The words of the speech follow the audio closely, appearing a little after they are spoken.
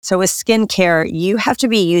So with skincare, you have to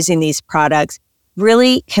be using these products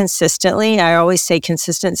really consistently. I always say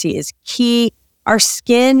consistency is key. Our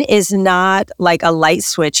skin is not like a light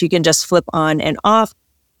switch you can just flip on and off.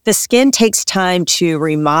 The skin takes time to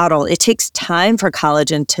remodel. It takes time for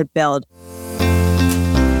collagen to build.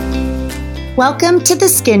 Welcome to The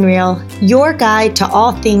Skin Reel, your guide to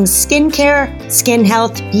all things skincare, skin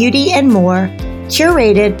health, beauty, and more,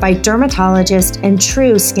 curated by dermatologists and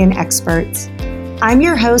true skin experts. I'm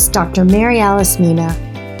your host, Dr. Mary Alice Mina.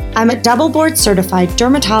 I'm a double board certified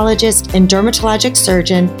dermatologist and dermatologic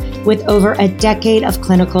surgeon with over a decade of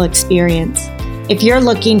clinical experience. If you're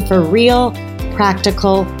looking for real,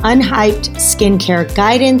 practical, unhyped skincare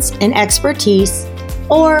guidance and expertise,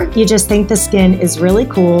 or you just think the skin is really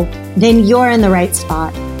cool, then you're in the right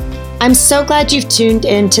spot. I'm so glad you've tuned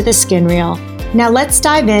in to The Skin Reel. Now let's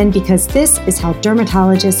dive in because this is how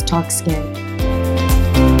dermatologists talk skin.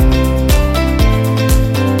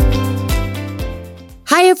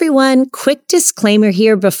 Hi everyone, quick disclaimer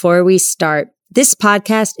here before we start. This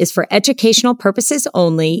podcast is for educational purposes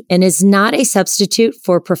only and is not a substitute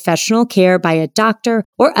for professional care by a doctor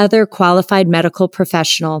or other qualified medical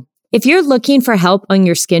professional. If you're looking for help on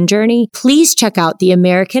your skin journey, please check out the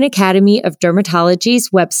American Academy of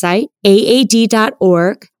Dermatology's website,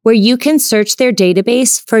 aad.org, where you can search their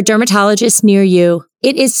database for dermatologists near you.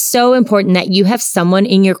 It is so important that you have someone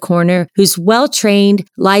in your corner who's well-trained,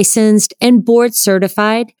 licensed, and board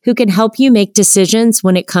certified who can help you make decisions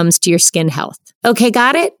when it comes to your skin health. Okay,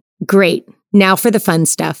 got it? Great. Now for the fun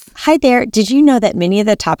stuff. Hi there. Did you know that many of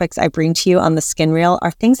the topics I bring to you on the Skin Reel are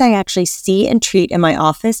things I actually see and treat in my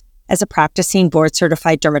office as a practicing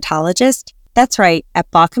board-certified dermatologist? That's right. At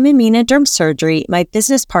Baucom and Mina Derm Surgery, my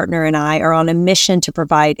business partner and I are on a mission to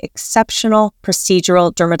provide exceptional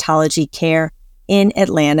procedural dermatology care in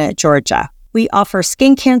Atlanta, Georgia. We offer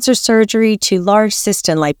skin cancer surgery to large cyst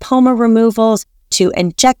and lipoma removals, to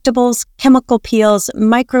injectables, chemical peels,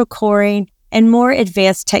 microcoring, and more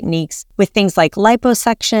advanced techniques with things like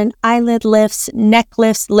liposuction, eyelid lifts, neck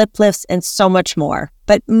lifts, lip lifts, and so much more.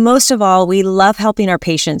 But most of all, we love helping our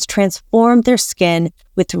patients transform their skin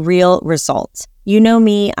with real results. You know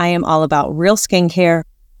me, I am all about real skincare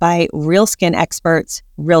by real skin experts,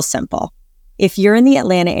 real simple. If you're in the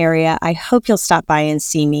Atlanta area, I hope you'll stop by and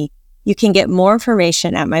see me. You can get more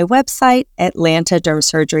information at my website,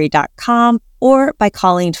 atlantadermsurgery.com, or by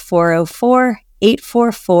calling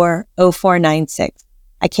 404-844-0496.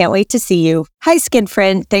 I can't wait to see you. Hi, skin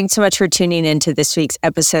friend. Thanks so much for tuning in to this week's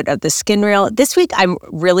episode of The Skin Reel. This week, I'm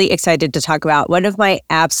really excited to talk about one of my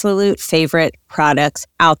absolute favorite products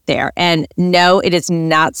out there. And no, it is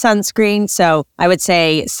not sunscreen. So I would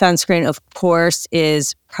say sunscreen, of course,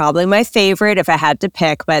 is probably my favorite if I had to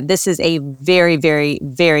pick, but this is a very, very,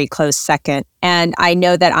 very close second. And I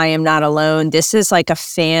know that I am not alone. This is like a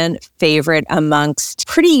fan favorite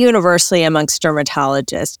pretty universally amongst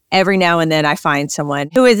dermatologists. Every now and then I find someone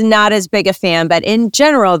who is not as big a fan, but in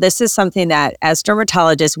general, this is something that as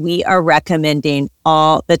dermatologists, we are recommending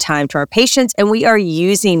all the time to our patients, and we are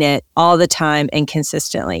using it all the time and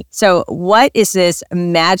consistently. So what is this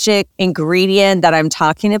magic ingredient that I'm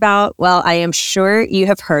talking about? Well, I am sure you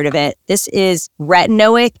have heard of it. This is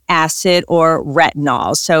retinoic acid or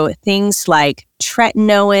retinol. So things like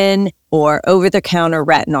tretinoin or over-the-counter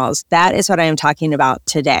retinols. That is what I am talking about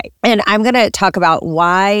today. And I'm going to talk about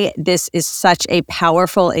why this is such a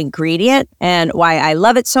powerful ingredient and why I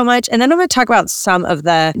love it so much. And then I'm going to talk about some of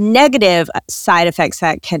the negative side effects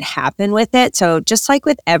that can happen with it. So just like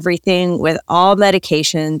with everything, with all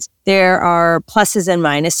medications, there are pluses and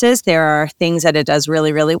minuses. There are things that it does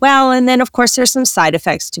really, really well. And then, of course, there's some side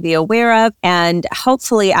effects to be aware of. And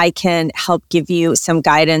hopefully I can help give you some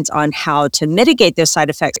guidance on how to mitigate those side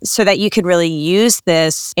effects so that you can really use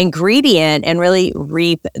this ingredient and really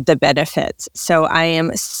reap the benefits. So I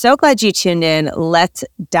am so glad you tuned in. Let's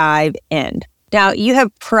dive in. Now, you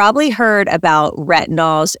have probably heard about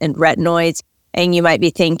retinols and retinoids. And you might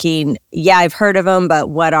be thinking, yeah, I've heard of them, but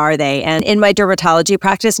what are they? And in my dermatology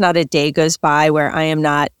practice, not a day goes by where I am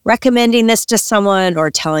not recommending this to someone or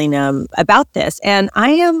telling them about this. And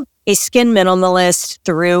I am a skin minimalist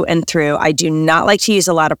through and through. I do not like to use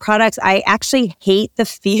a lot of products. I actually hate the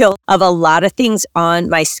feel of a lot of things on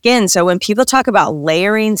my skin. So when people talk about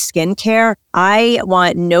layering skincare, I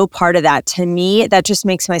want no part of that. To me, that just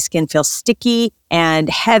makes my skin feel sticky and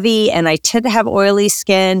heavy. And I tend to have oily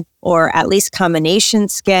skin or at least combination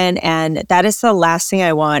skin. And that is the last thing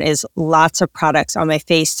I want is lots of products on my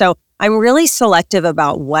face. So I'm really selective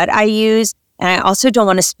about what I use. And I also don't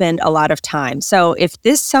want to spend a lot of time. So if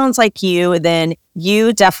this sounds like you, then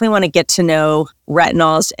you definitely want to get to know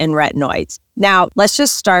retinols and retinoids. Now, let's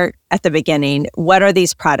just start at the beginning. What are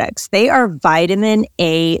these products? They are vitamin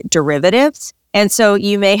A derivatives. And so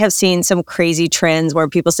you may have seen some crazy trends where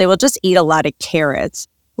people say, well, just eat a lot of carrots.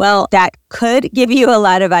 Well, that could give you a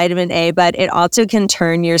lot of vitamin A, but it also can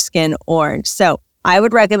turn your skin orange. So I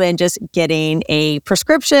would recommend just getting a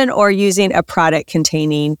prescription or using a product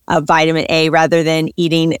containing vitamin A rather than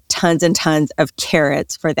eating tons and tons of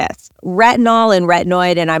carrots for this. Retinol and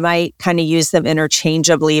retinoid, and I might kind of use them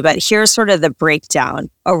interchangeably, but here's sort of the breakdown.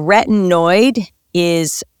 A retinoid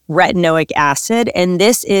is retinoic acid, and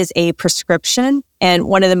this is a prescription. And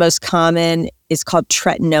one of the most common is called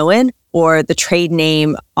tretinoin, or the trade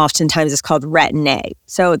name oftentimes is called Retin-A.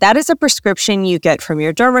 So that is a prescription you get from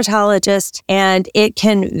your dermatologist, and it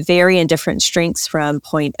can vary in different strengths from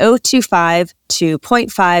 0.025 to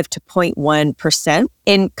 0.5 to 0.1%.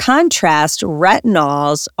 In contrast,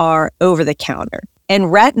 retinols are over the counter. And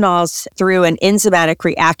retinols, through an enzymatic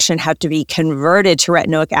reaction, have to be converted to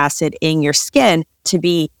retinoic acid in your skin to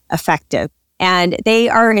be effective. And they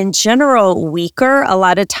are in general weaker. A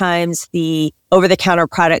lot of times the over-the-counter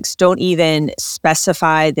products don't even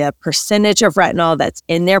specify the percentage of retinol that's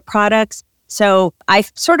in their products. So I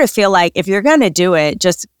sort of feel like if you're going to do it,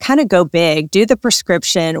 just kind of go big, do the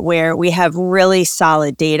prescription where we have really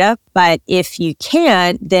solid data. But if you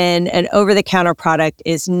can't, then an over-the-counter product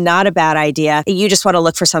is not a bad idea. You just want to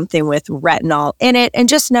look for something with retinol in it and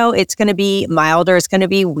just know it's going to be milder, it's going to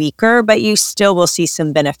be weaker, but you still will see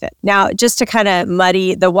some benefit. Now, just to kind of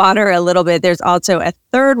muddy the water a little bit, there's also a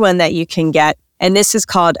third one that you can get, and this is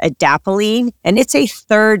called adapalene, and it's a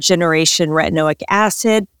third generation retinoic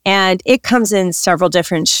acid, and it comes in several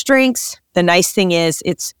different strengths. The nice thing is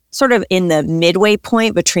it's sort of in the midway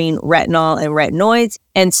point between retinol and retinoids.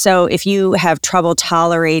 And so if you have trouble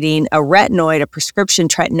tolerating a retinoid, a prescription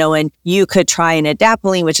tretinoin, you could try an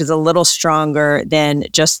adapalene, which is a little stronger than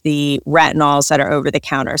just the retinols that are over the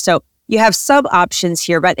counter. So you have sub options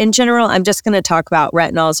here, but in general, I'm just going to talk about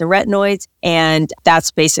retinols and retinoids, and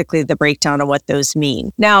that's basically the breakdown of what those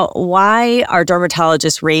mean. Now, why are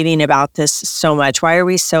dermatologists raving about this so much? Why are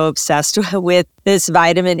we so obsessed with this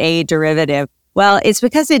vitamin A derivative? Well, it's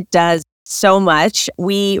because it does so much.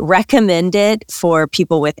 We recommend it for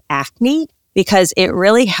people with acne because it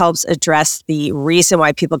really helps address the reason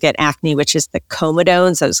why people get acne, which is the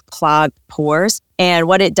comedones, those clogged pores. And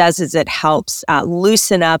what it does is it helps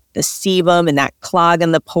loosen up the sebum and that clog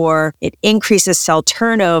in the pore. It increases cell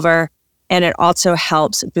turnover, and it also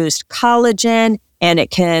helps boost collagen, and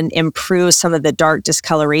it can improve some of the dark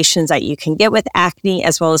discolorations that you can get with acne,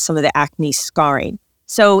 as well as some of the acne scarring.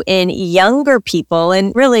 So in younger people,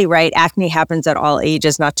 and really, right, acne happens at all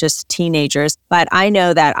ages, not just teenagers, but I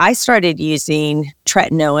know that I started using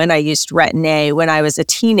tretinoin, I used Retin-A when I was a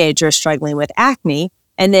teenager struggling with acne,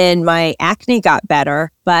 and then my acne got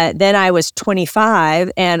better, but then I was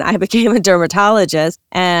 25 and I became a dermatologist,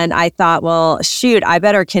 and I thought, well, shoot, I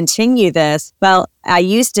better continue this. Well, I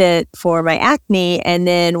used it for my acne, and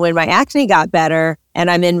then when my acne got better, and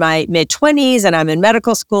I'm in my mid-20s and I'm in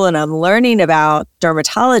medical school and I'm learning about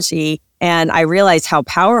dermatology, and I realized how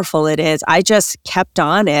powerful it is, I just kept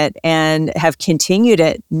on it and have continued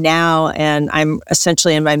it now. And I'm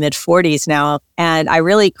essentially in my mid-40s now. And I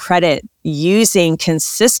really credit using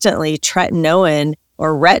consistently tretinoin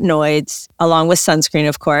or retinoids, along with sunscreen,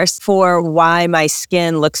 of course, for why my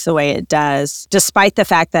skin looks the way it does, despite the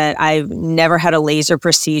fact that I've never had a laser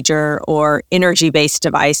procedure or energy-based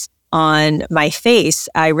device on my face.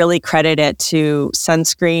 I really credit it to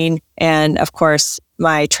sunscreen and, of course,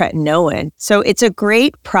 my tretinoin. So it's a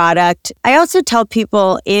great product. I also tell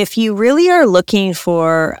people, if you really are looking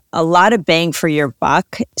for a lot of bang for your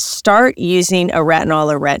buck, start using a retinol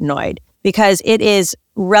or retinoid, because it is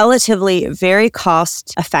relatively very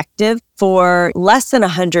cost effective. For less than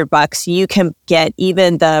 $100, you can get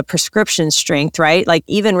even the prescription strength, right? Like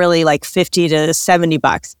even really like $50 to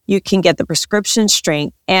 $70. You can get the prescription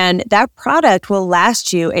strength, and that product will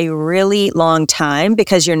last you a really long time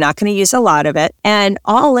because you're not going to use a lot of it. And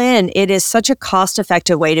all in, it is such a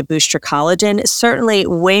cost-effective way to boost your collagen. Certainly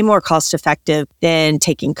way more cost-effective than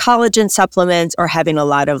taking collagen supplements or having a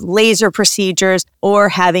lot of laser procedures or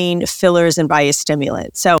having fillers and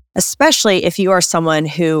biostimulants. So especially if you are someone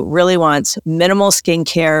who really wants minimal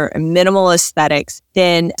skincare, minimal aesthetics,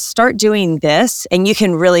 then start doing this and you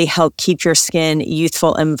can really help keep your skin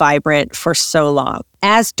youthful and vibrant for so long.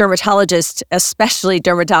 As dermatologists, especially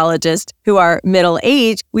dermatologists who are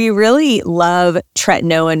middle-aged, we really love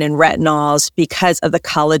tretinoin and retinols because of the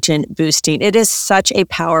collagen boosting. It is such a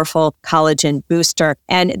powerful collagen booster.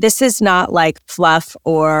 And this is not like fluff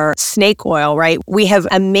or snake oil, right? We have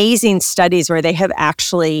amazing studies where they have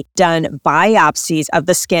actually done biopsies of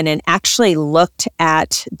the skin and actually looked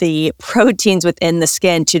at the proteins within the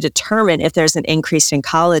skin to determine if there's an increase in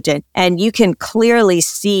collagen. And you can clearly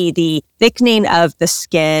see the thickening of the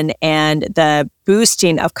skin and the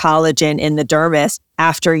boosting of collagen in the dermis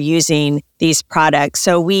after using these products.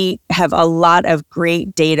 So we have a lot of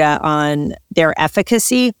great data on their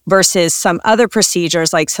efficacy versus some other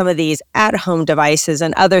procedures like some of these at-home devices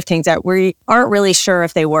and other things that we aren't really sure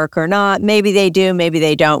if they work or not. Maybe they do, maybe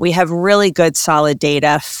they don't. We have really good solid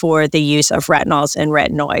data for the use of retinols and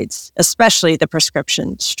retinoids, especially the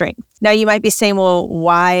prescription strength. Now you might be saying, well,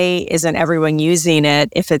 why isn't everyone using it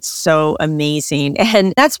if it's so amazing?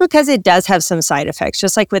 And that's because it does have some side effects,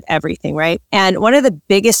 just like with everything, right? And one of the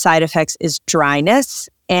biggest side effects is dryness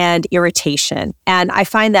and irritation. And I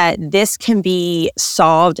find that this can be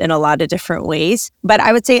solved in a lot of different ways. But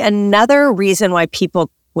I would say another reason why people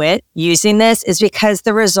quit using this is because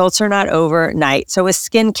the results are not overnight. So with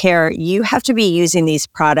skincare, you have to be using these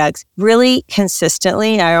products really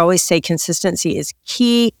consistently. I always say consistency is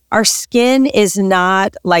key. Our skin is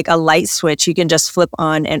not like a light switch you can just flip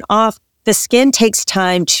on and off. The skin takes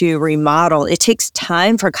time to remodel. It takes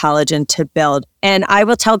time for collagen to build. And I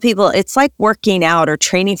will tell people it's like working out or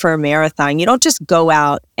training for a marathon. You don't just go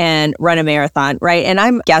out and run a marathon, right? And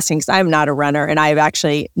I'm guessing because I'm not a runner and I've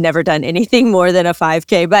actually never done anything more than a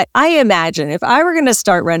 5K. But I imagine if I were going to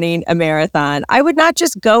start running a marathon, I would not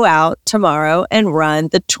just go out tomorrow and run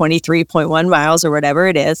the 23.1 miles or whatever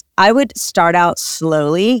it is. I would start out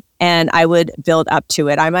slowly and I would build up to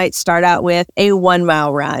it. I might start out with a 1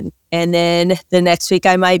 mile run. And then the next week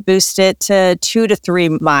I might boost it to 2 to 3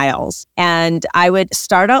 miles. And I would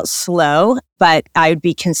start out slow, but I would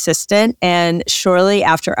be consistent. And surely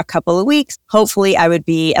after a couple of weeks, hopefully I would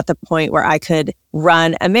be at the point where I could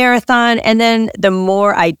run a marathon. And then the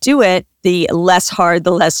more I do it, the less hard,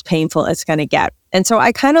 the less painful it's going to get. And so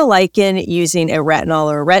I kind of liken using a retinol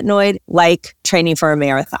or a retinoid like training for a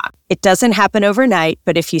marathon. It doesn't happen overnight,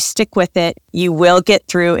 but if you stick with it, you will get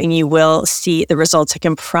through and you will see the results. I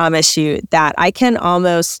can promise you that. I can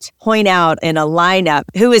almost point out in a lineup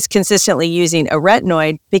who is consistently using a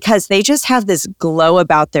retinoid because they just have this glow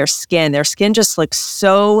about their skin. Their skin just looks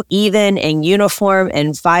so even and uniform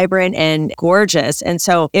and vibrant and gorgeous. And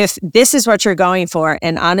so if this is what you're going for,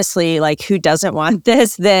 and honestly, like who doesn't want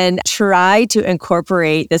this, then try to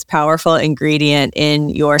incorporate this powerful ingredient in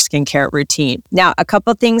your skincare routine. Now, a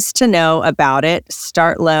couple things to know about it.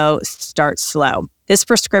 Start low, start slow. This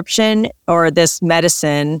prescription or this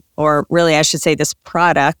medicine, or really I should say this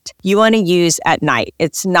product, you want to use at night.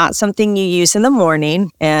 It's not something you use in the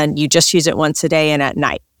morning and you just use it once a day and at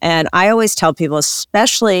night. And I always tell people,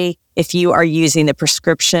 especially if you are using the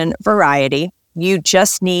prescription variety, you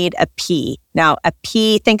just need a pea. Now, a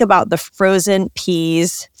pea, think about the frozen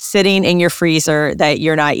peas sitting in your freezer that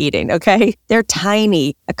you're not eating, okay? They're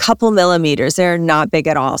tiny, a couple millimeters. They're not big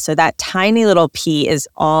at all. So that tiny little pea is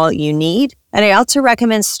all you need. And I also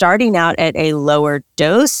recommend starting out at a lower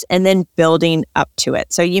dose and then building up to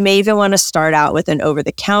it. So you may even want to start out with an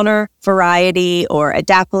over-the-counter variety or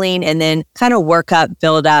adapalene and then kind of work up,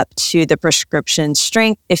 build up to the prescription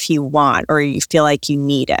strength if you want or you feel like you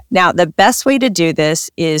need it. Now, the best way to do this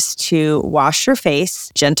is to wash your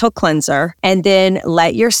face, gentle cleanser, and then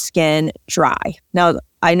let your skin dry. Now,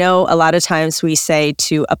 I know a lot of times we say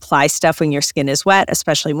to apply stuff when your skin is wet,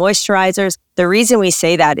 especially moisturizers. The reason we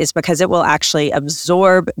say that is because it will actually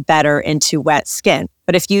absorb better into wet skin.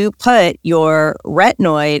 But if you put your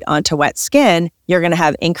retinoid onto wet skin, you're going to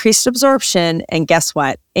have increased absorption. And guess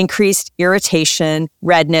what? Increased irritation,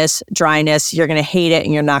 redness, dryness. You're going to hate it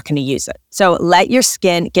and you're not going to use it. So let your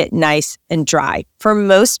skin get nice and dry. For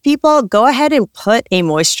most people, go ahead and put a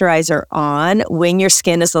moisturizer on when your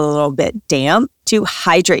skin is a little bit damp to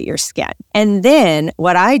hydrate your skin. And then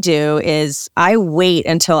what I do is I wait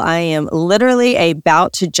until I am literally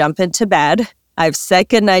about to jump into bed. I've said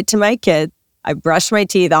goodnight to my kids. I brush my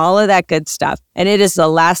teeth, all of that good stuff. And it is the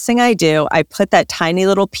last thing I do. I put that tiny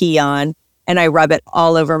little pea on and I rub it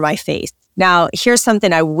all over my face. Now, here's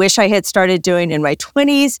something I wish I had started doing in my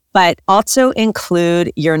 20s, but also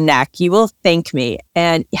include your neck. You will thank me.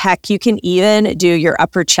 And heck, you can even do your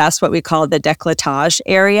upper chest, what we call the décolletage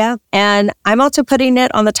area. And I'm also putting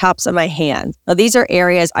it on the tops of my hands. Now, these are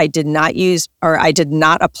areas I did not use or I did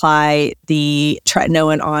not apply the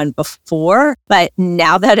tretinoin on before. But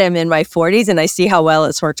now that I'm in my 40s and I see how well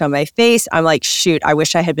it's worked on my face, I'm like, shoot, I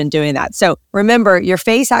wish I had been doing that. So remember, your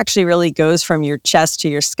face actually really goes from your chest to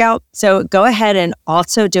your scalp. So go ahead and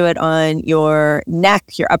also do it on your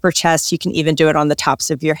neck, your upper chest. You can even do it on the tops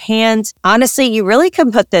of your hands. Honestly, you really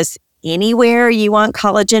can put this anywhere you want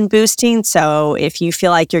collagen boosting. So if you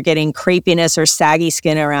feel like you're getting crepiness or saggy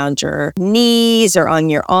skin around your knees or on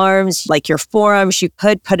your arms, like your forearms, you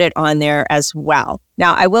could put it on there as well.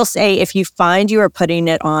 Now, I will say if you find you are putting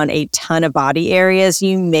it on a ton of body areas,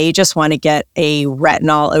 you may just want to get a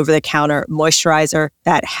retinol over-the-counter moisturizer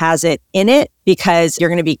that has it in it because you're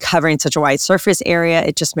going to be covering such a wide surface area.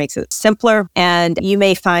 It just makes it simpler. And you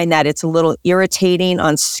may find that it's a little irritating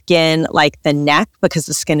on skin like the neck because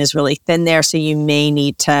the skin is really thin there. So you may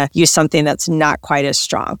need to use something that's not quite as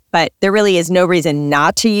strong. But there really is no reason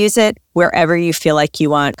not to use it wherever you feel like you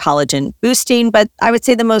want collagen boosting. But I would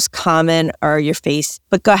say the most common are your face,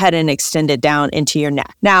 but go ahead and extend it down into your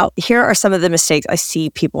neck. Now, here are some of the mistakes I see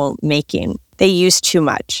people making. They use too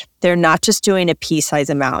much. They're not just doing a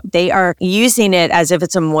pea-size amount. They are using it as if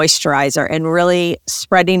it's a moisturizer and really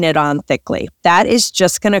spreading it on thickly. That is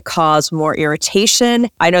just going to cause more irritation.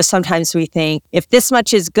 I know sometimes we think if this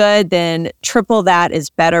much is good, then triple that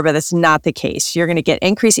is better, but that's not the case. You're going to get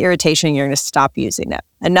increased irritation. You're going to stop using it.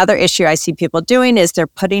 Another issue I see people doing is they're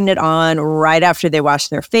putting it on right after they wash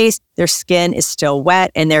their face. Their skin is still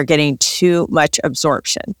wet and they're getting too much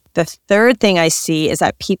absorption. The third thing I see is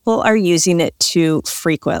that people are using it too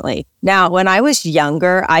frequently. Now, when I was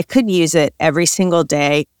younger, I could use it every single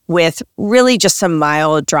day with really just some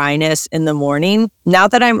mild dryness in the morning. Now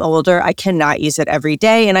that I'm older, I cannot use it every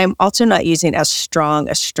day, and I'm also not using as strong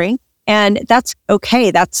a strength. And that's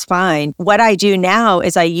okay. That's fine. What I do now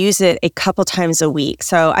is I use it a couple times a week.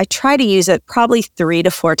 So I try to use it probably 3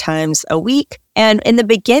 to 4 times a week. And in the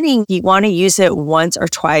beginning, you want to use it once or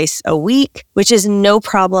twice a week, which is no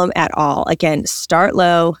problem at all. Again, start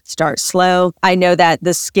low, start slow. I know that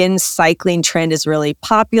the skin cycling trend is really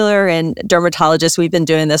popular, and dermatologists, we've been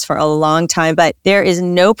doing this for a long time, but there is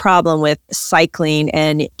no problem with cycling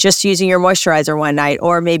and just using your moisturizer one night,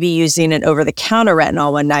 or maybe using an over-the-counter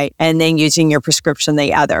retinol one night and then using your prescription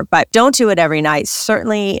the other. But don't do it every night.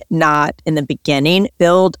 Certainly not in the beginning.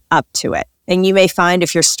 Build up to it. And you may find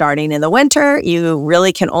if you're starting in the winter, you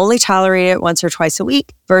really can only tolerate it once or twice a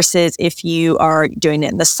week, versus if you are doing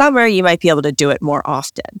it in the summer, you might be able to do it more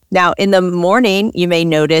often. Now, in the morning, you may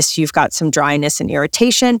notice you've got some dryness and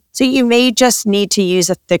irritation. So you may just need to use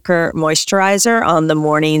a thicker moisturizer on the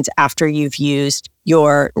mornings after you've used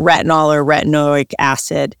your retinol or retinoic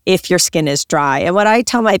acid if your skin is dry. And what I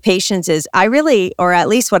tell my patients is or at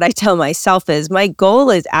least what I tell myself is, my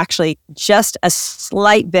goal is actually just a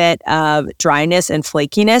slight bit of dryness and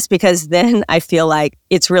flakiness, because then I feel like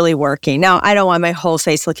it's really working. Now, I don't want my whole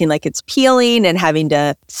face looking like it's peeling and having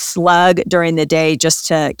to slug during the day just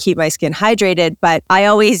to keep my skin hydrated, but I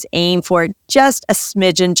always aim for just a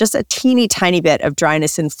smidgen, just a teeny tiny bit of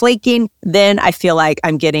dryness and flaking. Then I feel like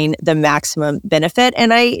I'm getting the maximum benefit,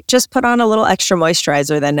 and I just put on a little extra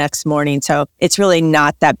moisturizer the next morning. So it's really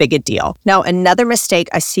not that big a deal. Now, another mistake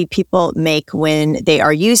I see people make when they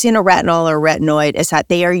are using a retinol or retinoid is that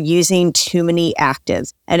they are using too many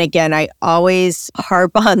actives. And again, I always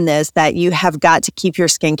harp on this, that you have got to keep your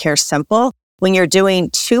skincare simple. When you're doing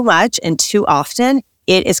too much and too often,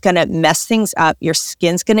 it is going to mess things up. Your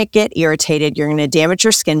skin's going to get irritated. You're going to damage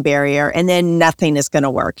your skin barrier, and then nothing is going to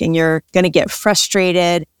work. And you're going to get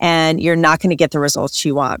frustrated, and you're not going to get the results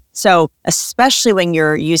you want. So especially when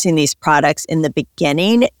you're using these products in the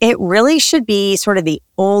beginning, it really should be sort of the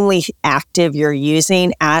only active you're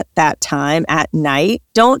using at that time at night.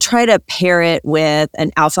 Don't try to pair it with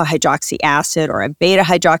an alpha hydroxy acid or a beta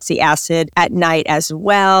hydroxy acid at night as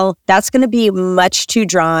well. That's going to be much too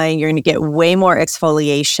drying. You're going to get way more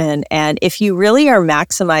exfoliation. And if you really are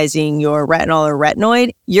maximizing your retinol or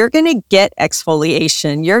retinoid, you're going to get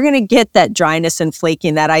exfoliation. You're going to get that dryness and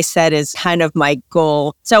flaking that I said is kind of my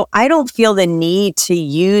goal. So So I don't feel the need to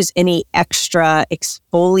use any extra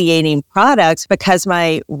exfoliating products because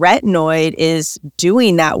my retinoid is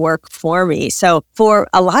doing that work for me. So for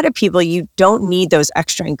a lot of people, you don't need those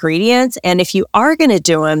extra ingredients. And if you are going to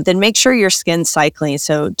do them, then make sure your skin's cycling.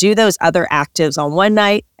 So do those other actives on one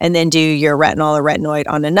night and then do your retinol or retinoid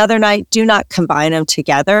on another night. Do not combine them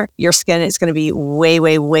together. Your skin is going to be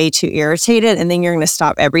way too irritated. And then you're going to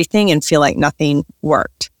stop everything and feel like nothing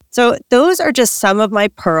worked. So those are just some of my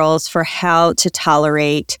pearls for how to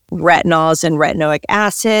tolerate retinols and retinoic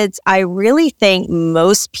acids. I really think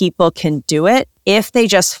most people can do it if they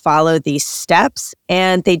just follow these steps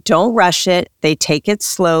and they don't rush it. They take it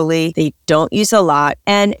slowly. They don't use a lot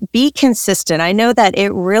and be consistent. I know that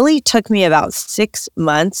it really took me about 6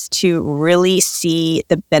 months to really see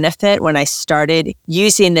the benefit when I started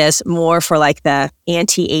using this more for like the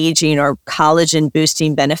anti-aging or collagen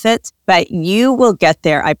boosting benefits, but you will get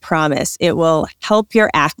there. I promise. It will help your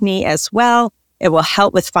acne as well. It will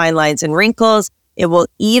help with fine lines and wrinkles. It will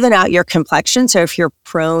even out your complexion. So if you're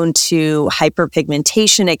prone to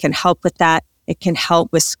hyperpigmentation, it can help with that. It can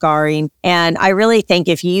help with scarring. And I really think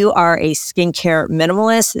if you are a skincare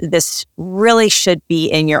minimalist, this really should be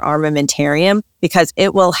in your armamentarium because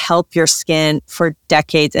it will help your skin for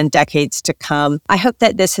decades and decades to come. I hope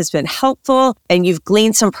that this has been helpful and you've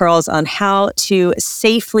gleaned some pearls on how to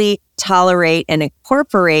safely tolerate and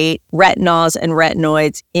incorporate retinols and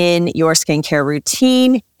retinoids in your skincare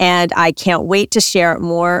routine. And I can't wait to share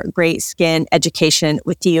more great skin education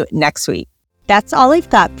with you next week. That's all I've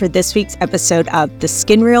got for this week's episode of the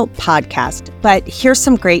Skin Real podcast. But here's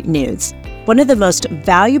some great news. One of the most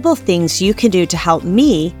valuable things you can do to help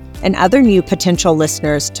me and other new potential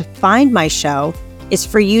listeners to find my show is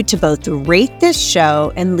for you to both rate this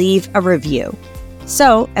show and leave a review.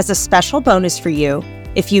 So as a special bonus for you,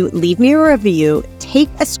 if you leave me a review, take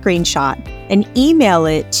a screenshot and email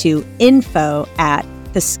it to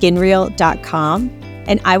info@theskinreal.com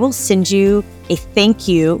and I will send you a thank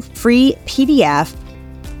you free PDF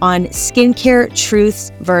on skincare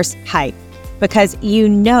truths versus hype because you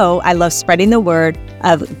know I love spreading the word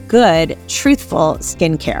of good, truthful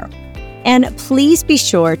skincare. And please be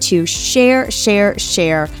sure to share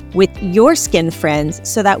with your skin friends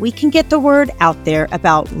so that we can get the word out there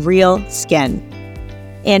about real skin.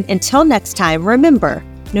 And until next time, remember,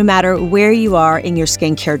 no matter where you are in your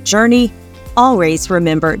skincare journey, always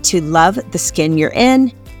remember to love the skin you're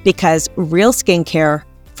in because real skincare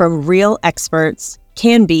from real experts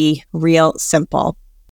can be real simple.